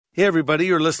Hey everybody,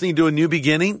 you're listening to A New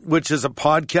Beginning, which is a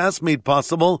podcast made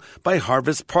possible by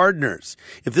Harvest Partners.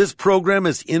 If this program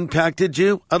has impacted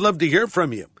you, I'd love to hear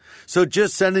from you. So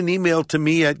just send an email to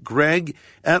me at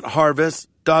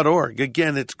greg@harvest.org.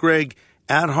 Again, it's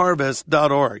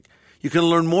greg@harvest.org. You can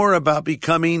learn more about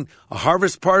becoming a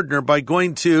Harvest Partner by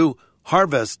going to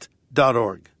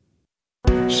harvest.org.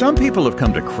 Some people have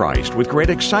come to Christ with great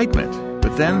excitement,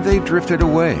 but then they drifted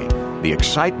away. The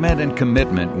excitement and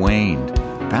commitment waned.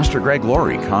 Pastor Greg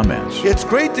Laurie comments. It's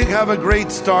great to have a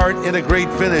great start and a great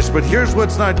finish, but here's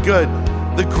what's not good.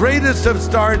 The greatest of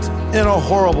starts and a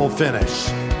horrible finish.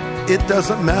 It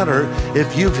doesn't matter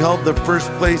if you've held the first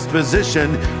place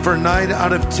position for 9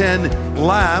 out of 10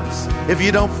 laps. If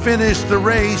you don't finish the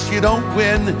race, you don't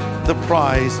win the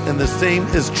prize. And the same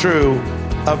is true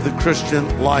of the Christian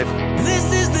life. This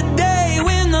is the day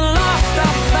when the lost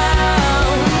are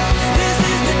found. This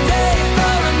is the day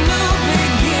for a new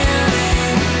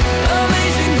beginning.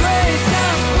 Amazing grace,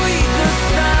 how sweet the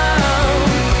sound.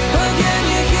 Again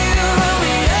you hear all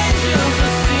the angels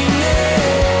are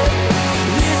singing.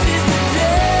 This is the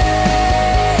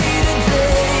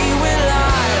day when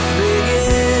life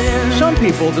begins. Some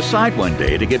people decide one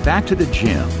day to get back to the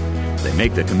gym. They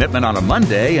make the commitment on a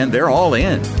Monday and they're all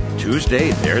in.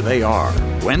 Tuesday, there they are.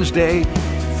 Wednesday,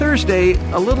 Thursday,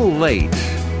 a little late.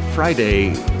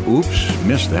 Friday, oops,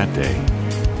 missed that day.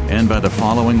 And by the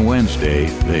following Wednesday,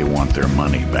 they want their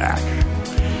money back.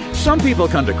 Some people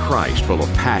come to Christ full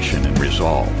of passion and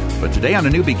resolve. But today on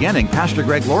A New Beginning, Pastor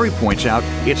Greg Laurie points out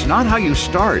it's not how you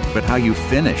start, but how you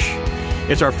finish.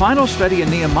 It's our final study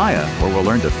in Nehemiah, where we'll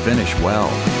learn to finish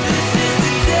well.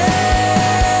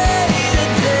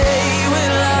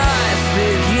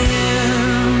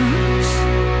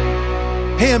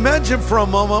 Hey, imagine for a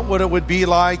moment what it would be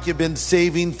like. You've been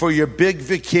saving for your big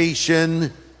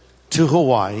vacation to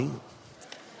Hawaii.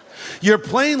 Your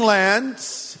plane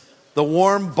lands. The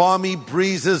warm, balmy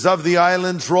breezes of the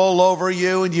islands roll over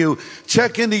you, and you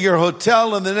check into your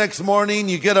hotel, and the next morning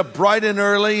you get up bright and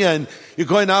early, and you're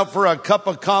going out for a cup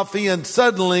of coffee, and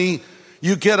suddenly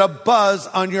you get a buzz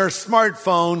on your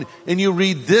smartphone, and you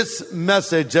read this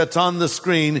message that's on the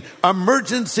screen: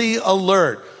 emergency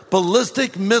alert.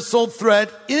 Ballistic missile threat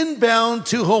inbound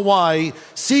to Hawaii.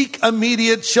 Seek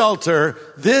immediate shelter.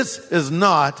 This is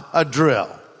not a drill.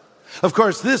 Of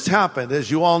course, this happened,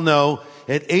 as you all know,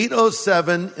 at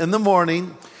 8:07 in the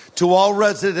morning to all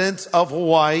residents of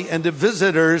Hawaii and to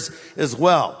visitors as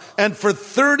well. And for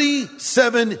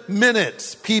 37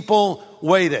 minutes, people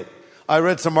waited. I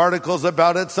read some articles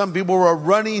about it. Some people were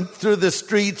running through the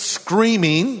streets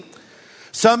screaming.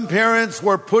 Some parents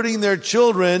were putting their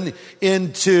children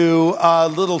into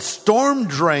little storm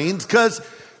drains because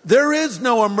there is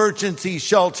no emergency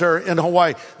shelter in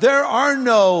Hawaii. There are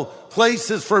no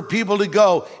places for people to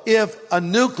go if a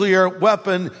nuclear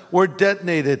weapon were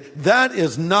detonated. That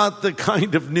is not the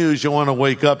kind of news you want to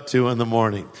wake up to in the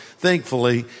morning.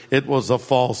 Thankfully, it was a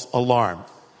false alarm.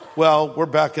 Well, we're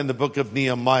back in the book of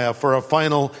Nehemiah for a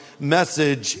final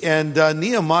message. And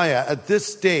Nehemiah, at this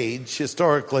stage,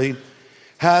 historically,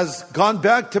 has gone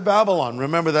back to Babylon.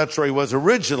 Remember, that's where he was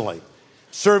originally,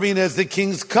 serving as the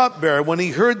king's cupbearer when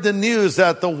he heard the news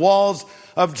that the walls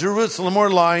of Jerusalem were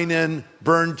lying in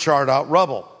burned, charred out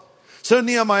rubble. So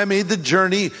Nehemiah made the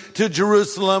journey to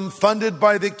Jerusalem, funded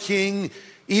by the king,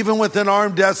 even with an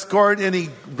armed escort, and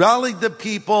he rallied the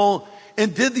people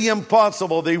and did the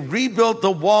impossible. They rebuilt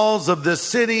the walls of the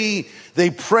city.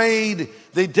 They prayed.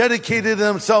 They dedicated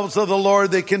themselves to the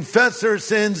Lord. They confessed their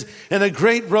sins, and a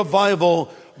great revival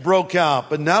broke out.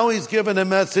 But now he's given a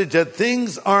message that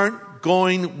things aren't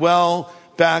going well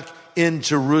back in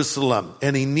Jerusalem,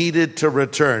 and he needed to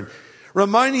return.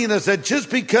 Reminding us that just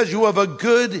because you have a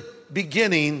good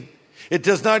beginning, it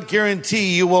does not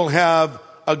guarantee you will have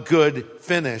a good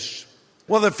finish.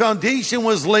 Well, the foundation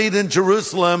was laid in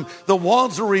Jerusalem. The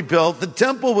walls were rebuilt. The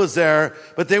temple was there,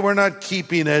 but they were not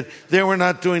keeping it. They were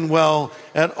not doing well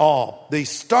at all. They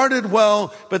started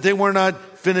well, but they were not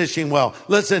finishing well.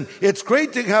 Listen, it's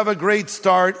great to have a great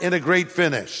start and a great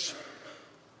finish.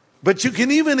 But you can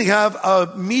even have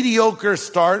a mediocre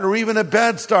start or even a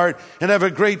bad start and have a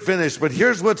great finish. But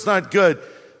here's what's not good.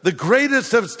 The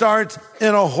greatest of starts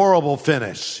and a horrible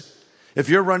finish. If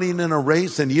you're running in a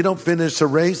race and you don't finish a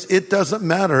race, it doesn't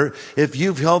matter if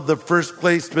you've held the first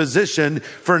place position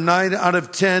for 9 out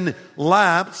of 10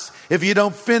 laps. If you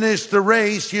don't finish the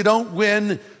race, you don't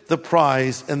win the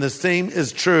prize. And the same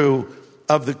is true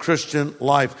of the Christian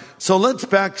life. So let's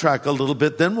backtrack a little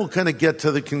bit, then we'll kind of get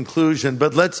to the conclusion.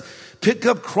 But let's pick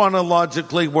up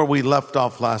chronologically where we left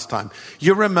off last time.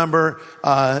 You remember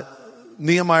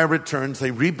Nehemiah returns,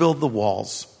 they rebuild the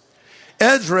walls.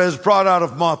 Ezra is brought out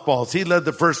of mothballs. He led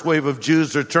the first wave of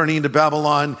Jews returning to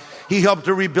Babylon. He helped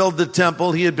to rebuild the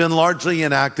temple. He had been largely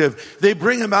inactive. They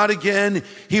bring him out again.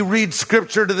 He reads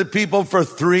scripture to the people for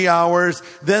 3 hours.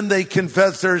 Then they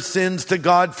confess their sins to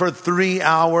God for 3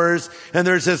 hours. And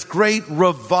there's this great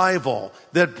revival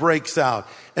that breaks out.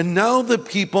 And now the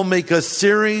people make a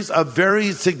series of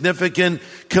very significant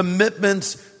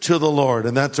commitments to the Lord.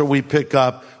 And that's where we pick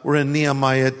up. We're in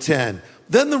Nehemiah 10.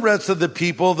 Then the rest of the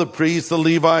people, the priests, the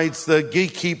Levites, the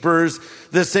gatekeepers,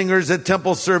 the singers, the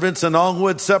temple servants, and all who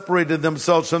had separated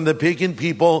themselves from the pagan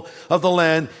people of the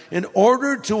land in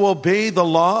order to obey the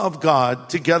law of God,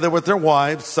 together with their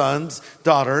wives, sons,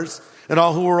 daughters, and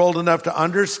all who were old enough to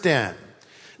understand,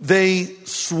 they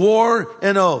swore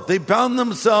an oath. They bound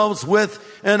themselves with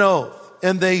an oath,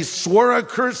 and they swore a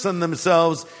curse on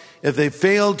themselves if they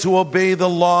failed to obey the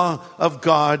law of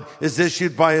God as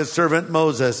issued by his servant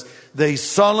Moses. They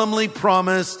solemnly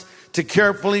promised to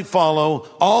carefully follow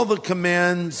all the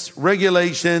commands,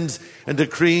 regulations, and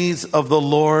decrees of the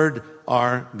Lord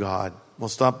our God. We'll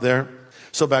stop there.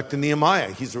 So back to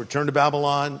Nehemiah. He's returned to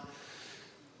Babylon.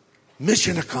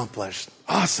 Mission accomplished.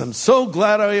 Awesome. So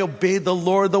glad I obeyed the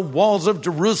Lord. The walls of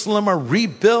Jerusalem are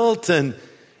rebuilt and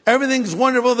everything's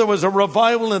wonderful. There was a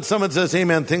revival and someone says, hey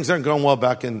man, things aren't going well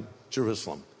back in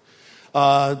Jerusalem.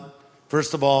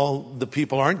 First of all, the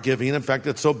people aren't giving. In fact,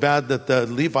 it's so bad that the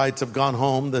Levites have gone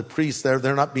home. The priests there,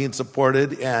 they're not being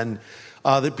supported. And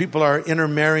the people are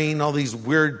intermarrying all these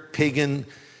weird pagan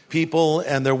people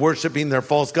and they're worshiping their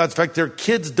false gods. In fact, their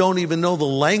kids don't even know the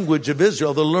language of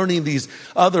Israel. They're learning these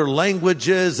other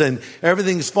languages and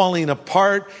everything's falling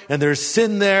apart and there's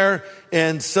sin there.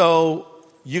 And so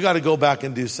you got to go back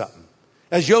and do something.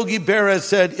 As Yogi Berra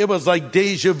said, it was like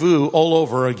deja vu all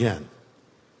over again.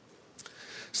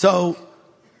 So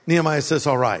Nehemiah says,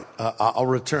 all right, I'll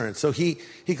return. So he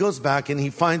goes back and he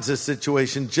finds this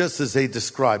situation just as they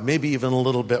described, maybe even a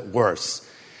little bit worse.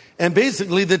 And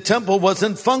basically the temple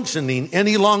wasn't functioning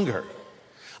any longer.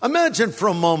 Imagine for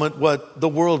a moment what the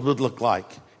world would look like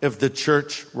if the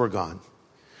church were gone.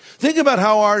 Think about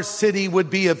how our city would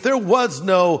be if there was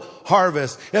no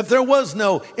Harvest, if there was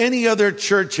no any other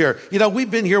church here. You know,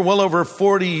 we've been here well over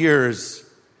 40 years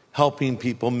helping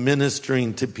people,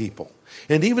 ministering to people.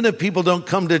 And even if people don't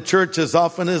come to church as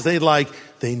often as they like,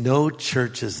 they know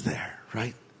church is there,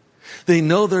 right? They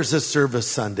know there's a service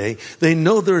Sunday. They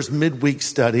know there's midweek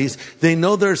studies. They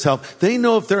know there's help. They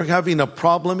know if they're having a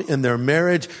problem in their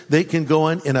marriage, they can go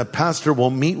in and a pastor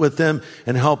will meet with them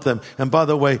and help them. And by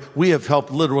the way, we have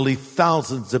helped literally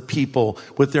thousands of people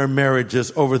with their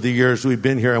marriages over the years we've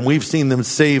been here. And we've seen them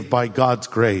saved by God's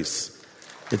grace.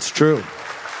 It's true.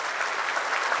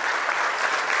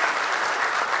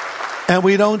 And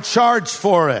we don't charge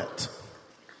for it.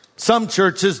 Some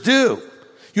churches do.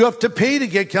 You have to pay to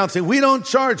get counseling. We don't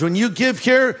charge. When you give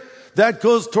here, that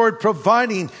goes toward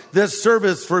providing this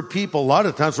service for people. A lot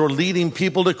of times we're leading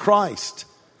people to Christ.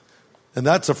 And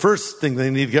that's the first thing they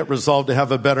need to get resolved to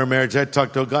have a better marriage. I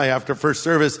talked to a guy after first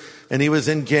service and he was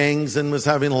in gangs and was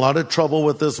having a lot of trouble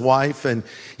with his wife. And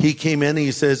he came in and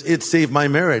he says, it saved my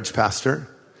marriage, Pastor.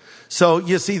 So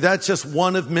you see, that's just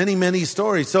one of many, many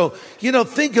stories. So,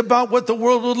 think about what the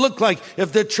world would look like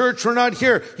if the church were not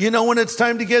here. When it's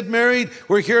time to get married,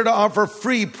 we're here to offer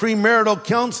free premarital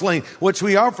counseling, which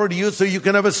we offer to you so you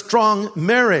can have a strong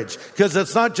marriage. Because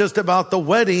it's not just about the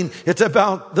wedding, it's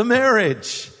about the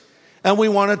marriage. And we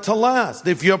want it to last.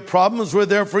 If you have problems, we're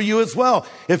there for you as well.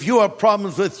 If you have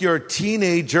problems with your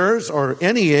teenagers or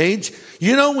any age,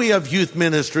 we have youth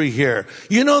ministry here.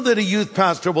 That a youth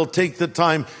pastor will take the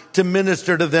time to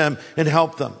minister to them and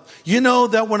help them.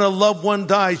 That when a loved one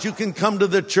dies, you can come to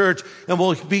the church and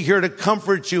we'll be here to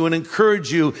comfort you and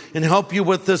encourage you and help you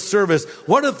with this service.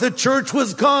 What if the church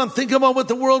was gone? Think about what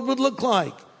the world would look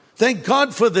like. Thank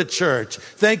God for the church.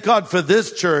 Thank God for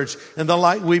this church and the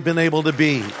light we've been able to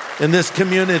be in this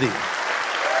community.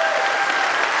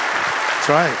 That's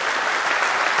right.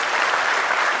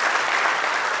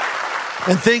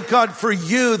 And thank God for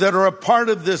you that are a part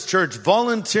of this church,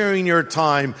 volunteering your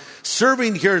time,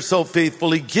 serving here so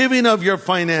faithfully, giving of your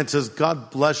finances. God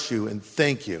bless you and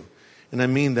thank you. And I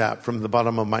mean that from the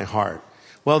bottom of my heart.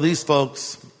 Well, these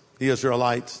folks, the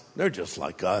Israelites, they're just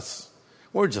like us.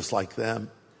 We're just like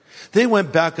them. They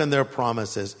went back on their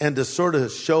promises, and to sort of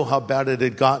show how bad it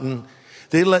had gotten,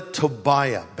 they let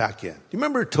Tobiah back in. Do you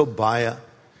remember Tobiah?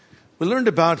 We learned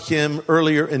about him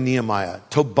earlier in Nehemiah.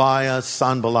 Tobiah,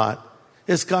 Sanballat.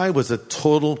 This guy was a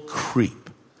total creep,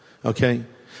 okay?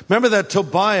 Remember that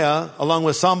Tobiah, along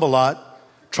with Sanballat,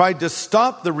 tried to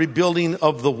stop the rebuilding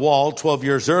of the wall 12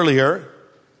 years earlier.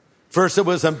 First, it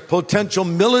was a potential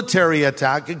military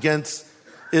attack against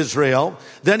Israel.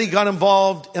 Then he got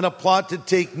involved in a plot to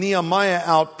take Nehemiah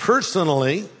out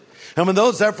personally. And when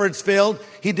those efforts failed,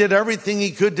 he did everything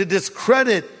he could to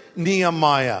discredit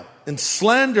Nehemiah and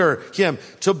slander him.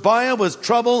 Tobiah was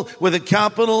trouble with a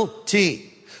capital T.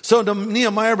 So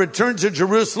Nehemiah returns to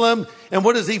Jerusalem, and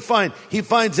what does he find? He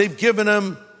finds they've given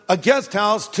him a guest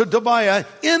house to Tobiah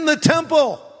in the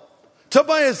temple.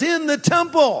 Tobiah's in the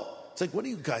temple. It's like, what are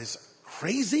you guys,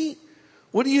 crazy?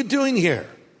 What are you doing here?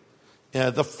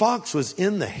 Yeah, the fox was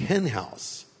in the hen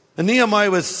house. And Nehemiah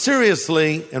was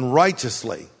seriously and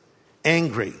righteously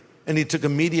angry, and he took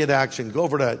immediate action. Go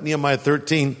over to Nehemiah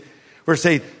 13, verse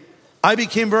 8. I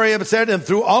became very upset and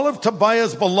threw all of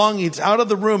Tobiah's belongings out of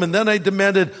the room. And then I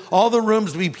demanded all the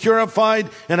rooms to be purified.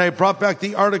 And I brought back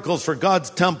the articles for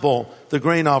God's temple, the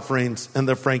grain offerings, and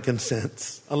the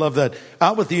frankincense. I love that.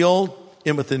 Out with the old,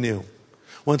 in with the new.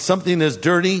 When something is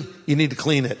dirty, you need to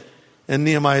clean it. And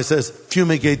Nehemiah says,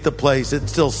 fumigate the place. It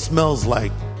still smells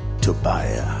like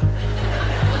Tobiah.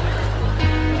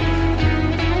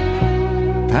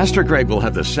 Pastor Greg will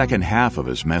have the second half of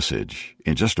his message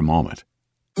in just a moment.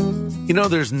 You know,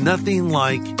 there's nothing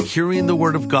like hearing the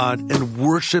Word of God and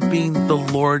worshiping the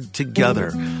Lord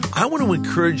together. I want to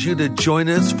encourage you to join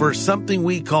us for something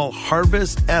we call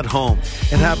Harvest at Home.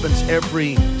 It happens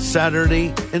every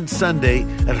Saturday and Sunday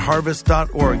at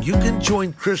harvest.org. You can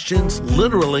join Christians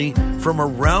literally from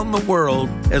around the world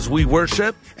as we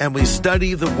worship and we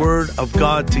study the Word of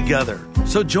God together.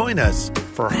 So join us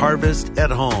for Harvest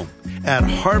at Home at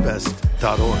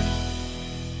harvest.org.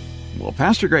 Well,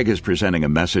 Pastor Greg is presenting a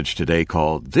message today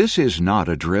called This Is Not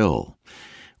a Drill.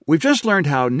 We've just learned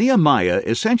how Nehemiah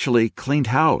essentially cleaned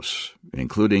house,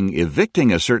 including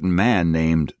evicting a certain man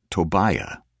named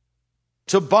Tobiah.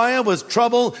 Tobiah was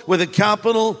trouble with a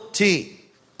capital T.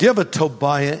 Do you have a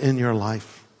Tobiah in your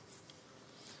life?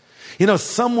 You know,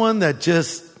 someone that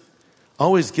just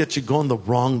always gets you going the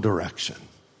wrong direction.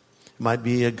 It might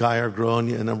be a guy or girl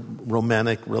in a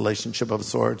romantic relationship of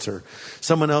sorts, or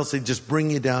someone else, they just bring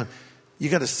you down. You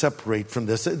got to separate from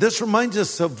this. This reminds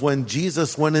us of when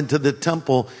Jesus went into the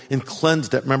temple and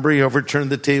cleansed it. Remember, he overturned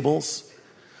the tables?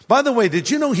 By the way, did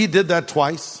you know he did that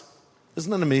twice? Isn't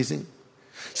that amazing?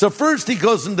 So first he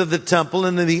goes into the temple,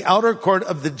 and in the outer court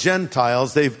of the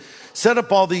Gentiles, they've set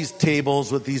up all these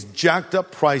tables with these jacked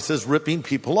up prices, ripping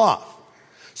people off.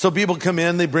 So people come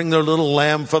in, they bring their little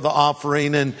lamb for the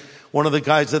offering, and one of the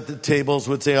guys at the tables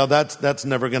would say, oh, that's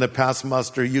never going to pass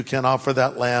muster. You can't offer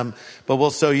that lamb, but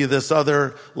we'll sell you this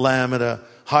other lamb at a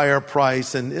higher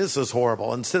price. And this is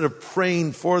horrible. Instead of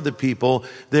praying for the people,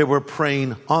 they were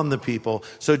praying on the people.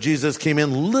 So Jesus came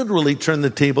in, literally turned the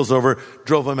tables over,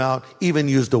 drove them out, even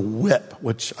used a whip,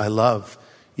 which I love.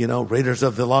 You know, Raiders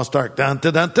of the Lost Ark, dun,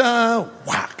 dun, dun, dun,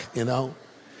 whack, you know.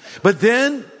 But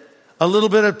then a little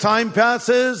bit of time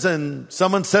passes and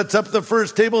someone sets up the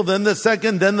first table, then the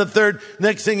second, then the third.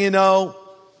 Next thing you know,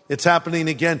 it's happening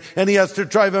again. And he has to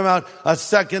drive him out a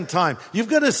second time. You've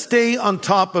got to stay on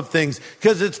top of things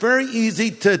because it's very easy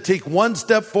to take one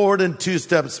step forward and two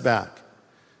steps back.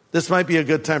 This might be a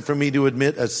good time for me to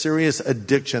admit a serious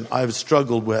addiction I've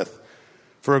struggled with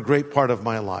for a great part of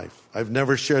my life. I've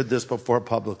never shared this before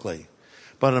publicly,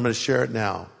 but I'm going to share it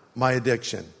now. My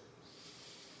addiction.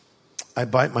 I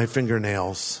bite my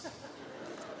fingernails.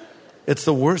 It's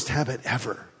the worst habit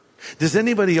ever. Does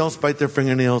anybody else bite their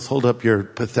fingernails? Hold up your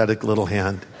pathetic little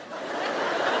hand.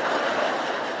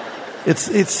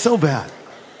 It's so bad.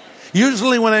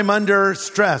 Usually when I'm under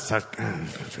stress,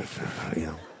 you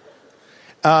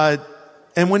know.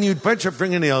 And when you bite your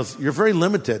fingernails, you're very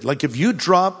limited. Like if you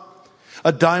drop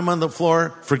a dime on the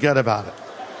floor, forget about it.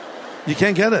 You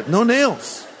can't get it. No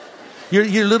nails.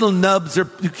 Your little nubs are,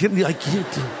 I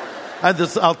can't do.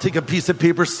 I'll take a piece of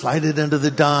paper, slide it into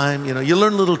the dime. You know, you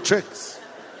learn little tricks.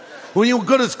 When you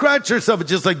go to scratch yourself, it's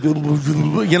just like, you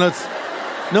know, it's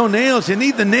no nails. You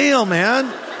need the nail, man.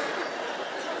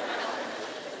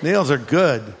 Nails are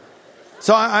good.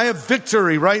 So I have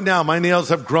victory right now. My nails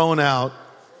have grown out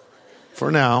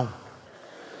for now.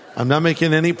 I'm not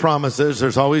making any promises.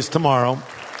 There's always tomorrow.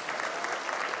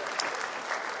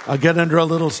 I'll get under a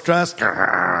little stress,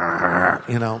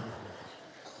 you know.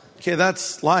 Okay,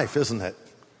 that's life, isn't it?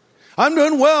 I'm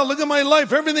doing well. Look at my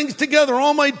life. Everything's together.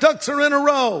 All my ducks are in a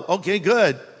row. Okay,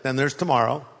 good. Then there's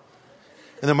tomorrow.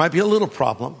 And there might be a little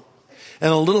problem.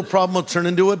 And a little problem will turn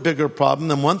into a bigger problem.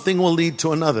 Then one thing will lead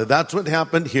to another. That's what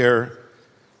happened here.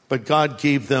 But God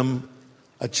gave them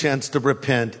a chance to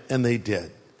repent, and they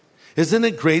did. Isn't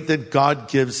it great that God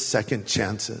gives second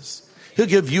chances? He'll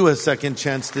give you a second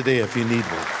chance today if you need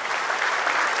one.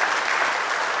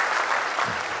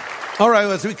 All right,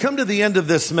 as we come to the end of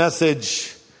this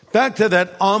message, back to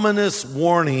that ominous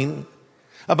warning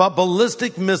about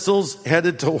ballistic missiles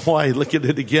headed to Hawaii. Look at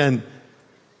it again.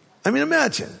 I mean,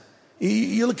 imagine.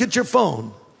 You look at your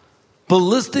phone.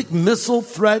 Ballistic missile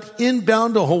threat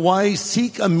inbound to Hawaii.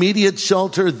 Seek immediate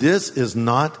shelter. This is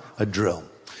not a drill.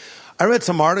 I read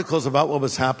some articles about what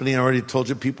was happening. I already told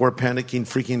you people were panicking,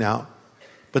 freaking out.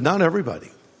 But not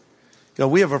everybody.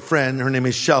 We have a friend. Her name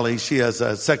is Shelley. She has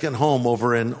a second home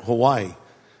over in Hawaii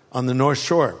on the North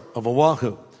Shore of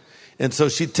Oahu. And so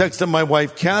she texted my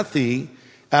wife, Kathy,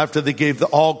 after they gave the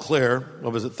all clear.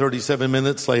 37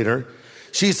 minutes later.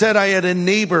 She said, I had a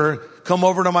neighbor come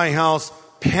over to my house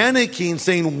panicking,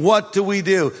 saying, what do we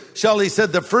do? Shelley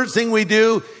said, the first thing we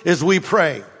do is we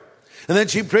pray. And then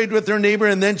she prayed with her neighbor,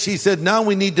 and then she said, now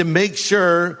we need to make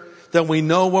sure that we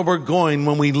know where we're going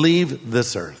when we leave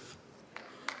this earth.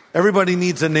 Everybody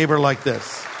needs a neighbor like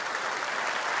this.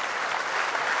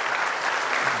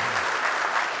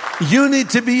 You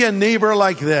need to be a neighbor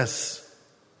like this.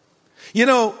 You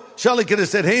know, Shelley could have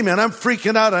said, hey man, I'm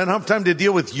freaking out. I don't have time to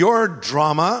deal with your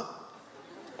drama.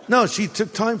 No, she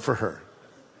took time for her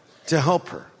to help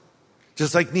her.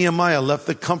 Just like Nehemiah left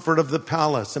the comfort of the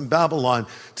palace in Babylon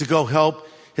to go help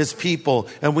his people.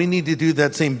 And we need to do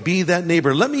that same. Be that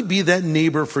neighbor. Let me be that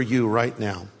neighbor for you right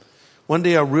now. One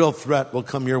day a real threat will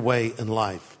come your way in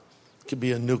life. It could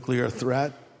be a nuclear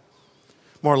threat.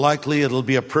 More likely it'll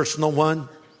be a personal one.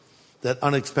 That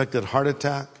unexpected heart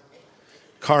attack,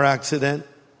 car accident.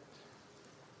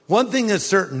 One thing is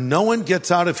certain, no one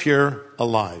gets out of here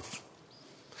alive.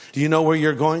 Do you know where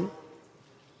you're going?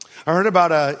 I heard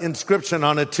about an inscription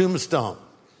on a tombstone.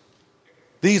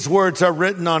 These words are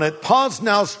written on it. Pause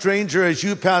now, stranger, as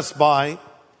you pass by.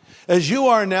 As you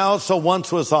are now, so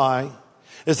once was I.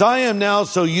 As I am now,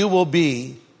 so you will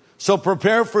be. So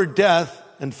prepare for death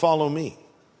and follow me.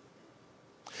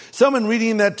 Someone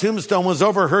reading that tombstone was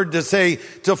overheard to say,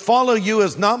 to follow you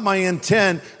is not my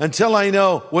intent until I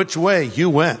know which way you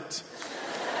went.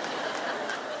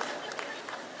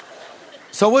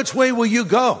 So which way will you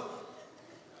go?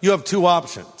 You have two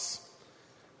options.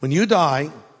 When you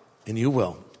die, and you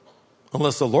will,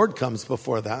 unless the Lord comes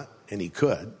before that, and he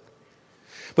could.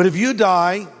 But if you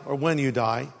die, or when you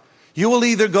die, you will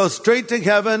either go straight to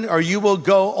heaven or you will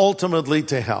go ultimately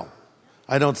to hell.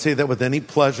 I don't say that with any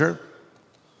pleasure.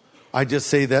 I just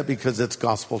say that because it's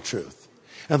gospel truth.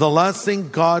 And the last thing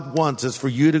God wants is for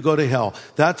you to go to hell.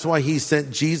 That's why he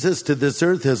sent Jesus to this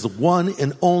earth, his one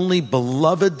and only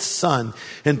beloved son,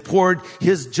 and poured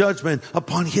his judgment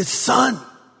upon his son.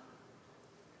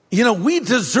 You know, we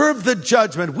deserve the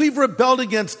judgment. We've rebelled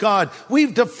against God.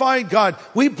 We've defied God.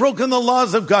 We've broken the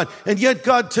laws of God. And yet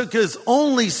God took his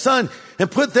only son and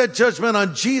put that judgment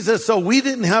on Jesus so we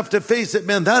didn't have to face it.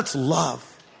 Man, that's love.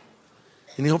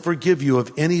 And he'll forgive you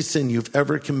of any sin you've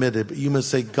ever committed. But you must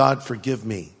say, God, forgive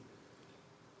me.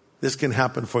 This can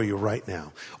happen for you right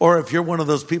now. Or if you're one of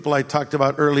those people I talked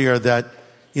about earlier that,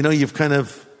 you know, you've kind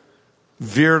of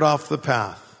veered off the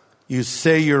path. You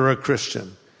say you're a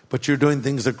Christian, but you're doing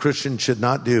things a Christian should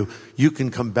not do. You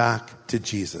can come back to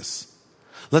Jesus.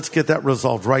 Let's get that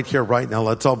resolved right here, right now.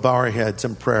 Let's all bow our heads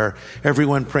in prayer.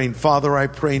 Everyone praying, Father, I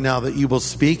pray now that you will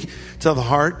speak to the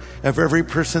heart of every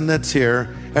person that's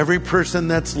here, every person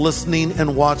that's listening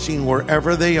and watching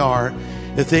wherever they are.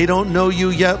 If they don't know you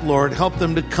yet, Lord, help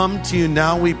them to come to you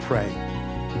now, we pray.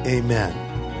 Amen.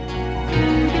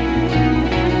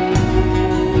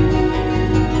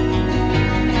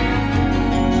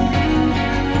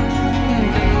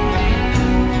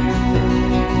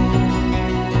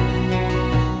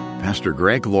 Pastor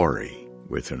Greg Laurie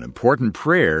with an important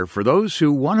prayer for those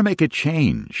who want to make a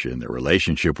change in their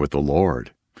relationship with the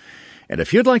Lord. And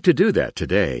if you'd like to do that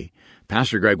today,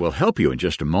 Pastor Greg will help you in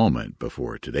just a moment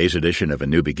before today's edition of A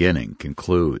New Beginning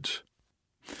concludes.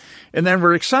 And then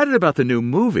we're excited about the new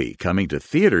movie coming to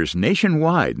theaters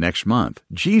nationwide next month,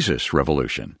 Jesus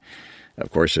Revolution. Of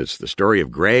course, it's the story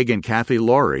of Greg and Kathy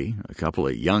Laurie, a couple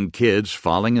of young kids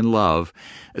falling in love,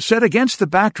 set against the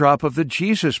backdrop of the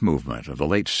Jesus movement of the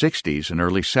late 60s and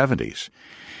early 70s.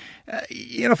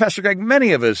 You know, Pastor Greg,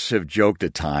 many of us have joked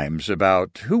at times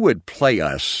about who would play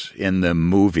us in the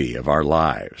movie of our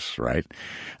lives, right?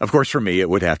 Of course, for me, it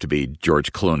would have to be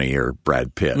George Clooney or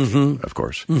Brad Pitt, of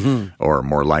course, or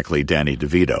more likely Danny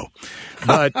DeVito.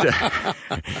 But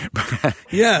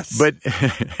yes,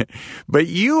 but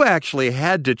you actually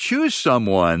had to choose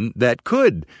someone that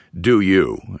could do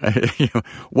you.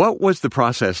 What was the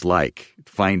process like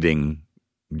finding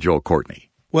Joel Courtney?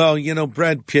 Well, you know,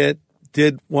 Brad Pitt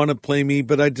did want to play me,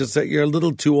 but I just said, you're a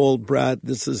little too old, Brad.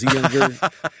 This is a younger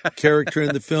character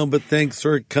in the film, but thanks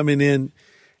for coming in.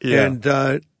 Yeah.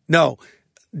 And no,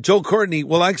 Joel Courtney.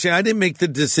 Well, actually, I didn't make the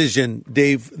decision,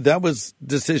 Dave.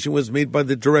 Decision was made by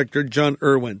the director, John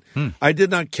Irwin. I did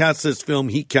not cast this film.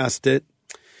 He cast it.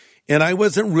 And I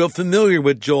wasn't real familiar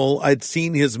with Joel. I'd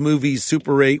seen his movie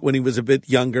Super 8 when he was a bit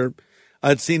younger.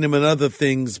 I'd seen him in other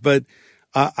things, but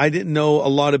I didn't know a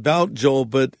lot about Joel.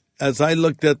 But as I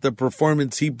looked at the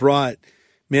performance he brought,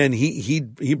 man, he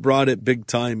brought it big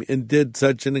time and did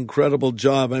such an incredible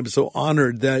job. I'm so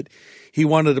honored that he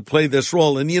wanted to play this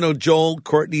role. And, Joel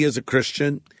Courtney is a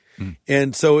Christian.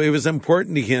 And so it was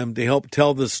important to him to help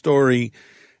tell the story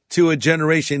to a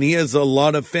generation. He has a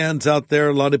lot of fans out there,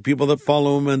 a lot of people that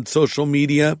follow him on social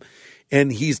media.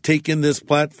 And he's taken this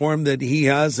platform that he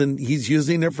has and he's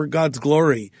using it for God's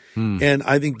glory. And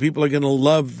I think people are going to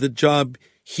love the job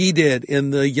he did.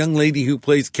 And the young lady who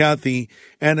plays Kathy,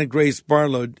 Anna Grace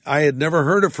Barlow, I had never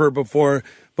heard of her before,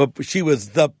 but she was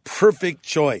the perfect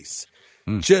choice.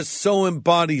 Just so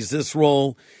embodies this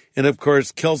role. And of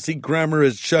course, Kelsey Grammer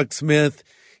as Chuck Smith.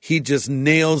 He just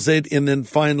nails it. And then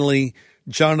finally,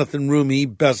 Jonathan Rumi,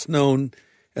 best known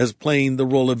as playing the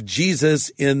role of Jesus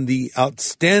in the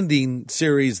outstanding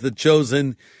series, The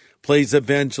Chosen, plays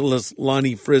evangelist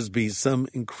Lonnie Frisbee. Some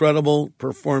incredible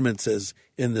performances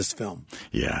in this film.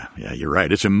 Yeah, you're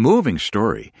right. It's a moving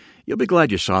story. You'll be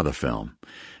glad you saw the film.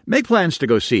 Make plans to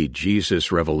go see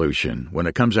Jesus Revolution when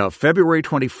it comes out February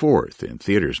 24th in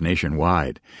theaters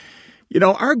nationwide.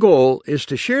 Our goal is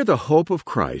to share the hope of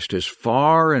Christ as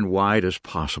far and wide as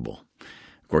possible.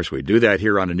 Of course, we do that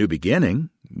here on A New Beginning.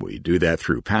 We do that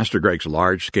through Pastor Greg's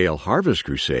large-scale harvest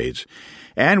crusades,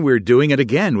 and we're doing it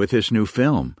again with this new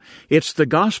film. It's the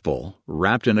gospel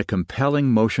wrapped in a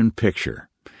compelling motion picture.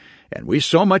 And we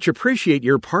so much appreciate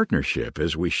your partnership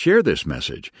as we share this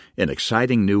message in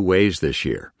exciting new ways this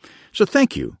year. So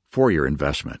thank you for your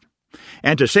investment.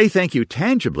 And to say thank you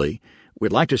tangibly,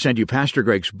 we'd like to send you Pastor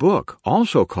Greg's book,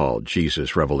 also called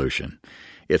Jesus Revolution.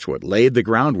 It's what laid the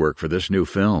groundwork for this new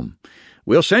film.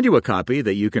 We'll send you a copy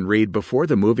that you can read before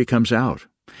the movie comes out.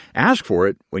 Ask for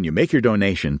it when you make your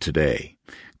donation today.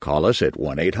 Call us at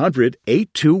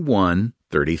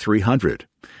 1-800-821-3300.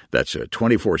 That's a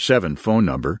 24/7 phone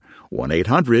number,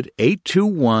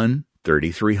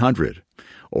 1-800-821-3300.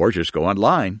 Or just go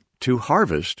online to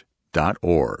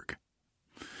harvest.org.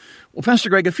 Well, Pastor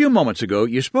Greg, a few moments ago,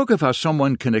 you spoke of how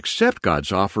someone can accept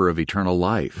God's offer of eternal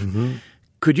life.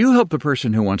 Could you help the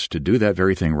person who wants to do that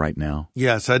very thing right now?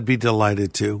 Yes, I'd be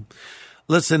delighted to.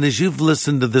 Listen, as you've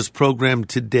listened to this program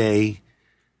today,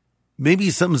 maybe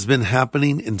something's been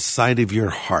happening inside of your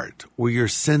heart where you're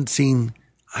sensing,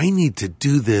 I need to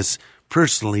do this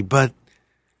personally, but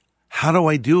how do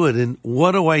I do it? And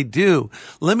what do I do?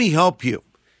 Let me help you.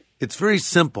 It's very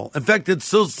simple. In fact, it's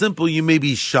so simple you may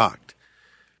be shocked.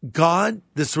 God,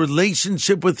 this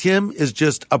relationship with Him is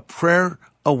just a prayer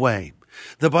away.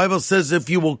 The Bible says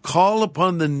if you will call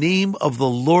upon the name of the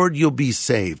Lord, you'll be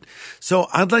saved. So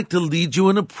I'd like to lead you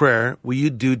in a prayer where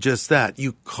you do just that.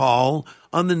 You call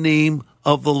on the name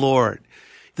of the Lord.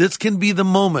 This can be the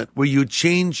moment where you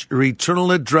change your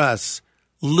eternal address,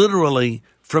 literally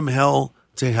from hell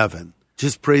to heaven.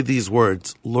 Just pray these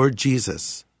words. Lord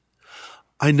Jesus,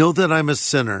 I know that I'm a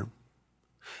sinner,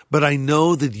 but I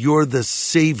know that you're the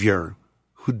Savior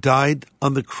who died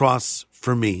on the cross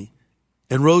for me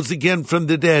and rose again from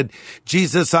the dead.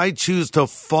 Jesus, I choose to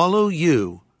follow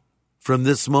you from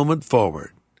this moment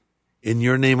forward. In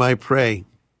your name I pray.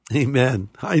 Amen.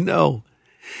 I know.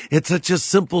 It's such a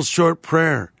simple, short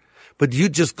prayer, but you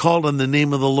just called on the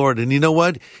name of the Lord. And you know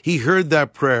what? He heard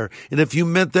that prayer. And if you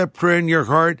meant that prayer in your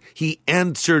heart, He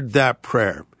answered that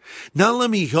prayer. Now let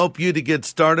me help you to get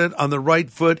started on the right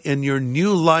foot in your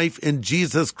new life in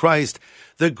Jesus Christ.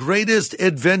 The greatest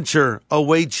adventure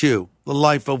awaits you, the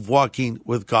life of walking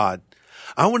with God.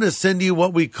 I want to send you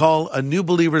what we call a New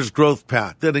Believer's Growth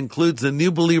Path that includes the New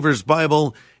Believer's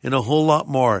Bible and a whole lot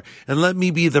more. And let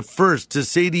me be the first to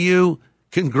say to you,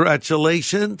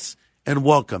 congratulations and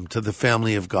welcome to the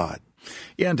family of God.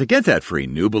 Yeah, and to get that free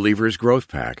New Believer's Growth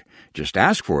Pack, just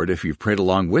ask for it if you've prayed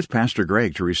along with Pastor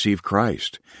Greg to receive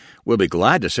Christ. We'll be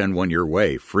glad to send one your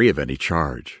way, free of any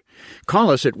charge.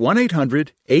 Call us at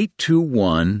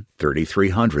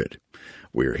 1-800-821-3300.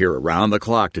 We're here around the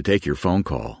clock to take your phone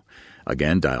call.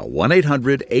 Again, dial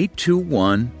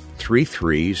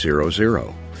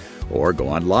 1-800-821-3300. Or go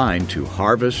online to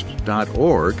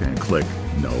harvest.org and click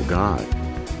Know God.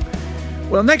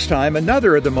 Well, next time,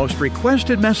 another of the most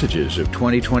requested messages of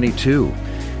 2022.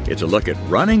 It's a look at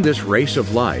running this race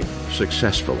of life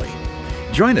successfully.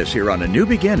 Join us here on A New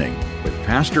Beginning with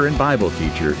pastor and Bible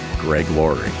teacher Greg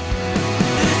Laurie.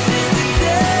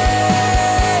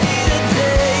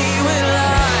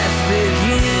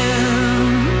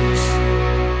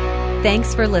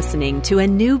 Thanks for listening to A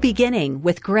New Beginning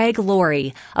with Greg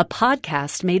Laurie, a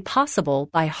podcast made possible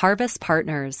by Harvest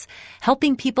Partners,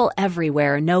 helping people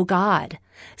everywhere know God.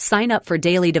 Sign up for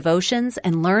daily devotions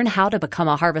and learn how to become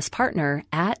a Harvest Partner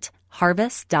at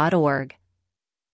harvest.org.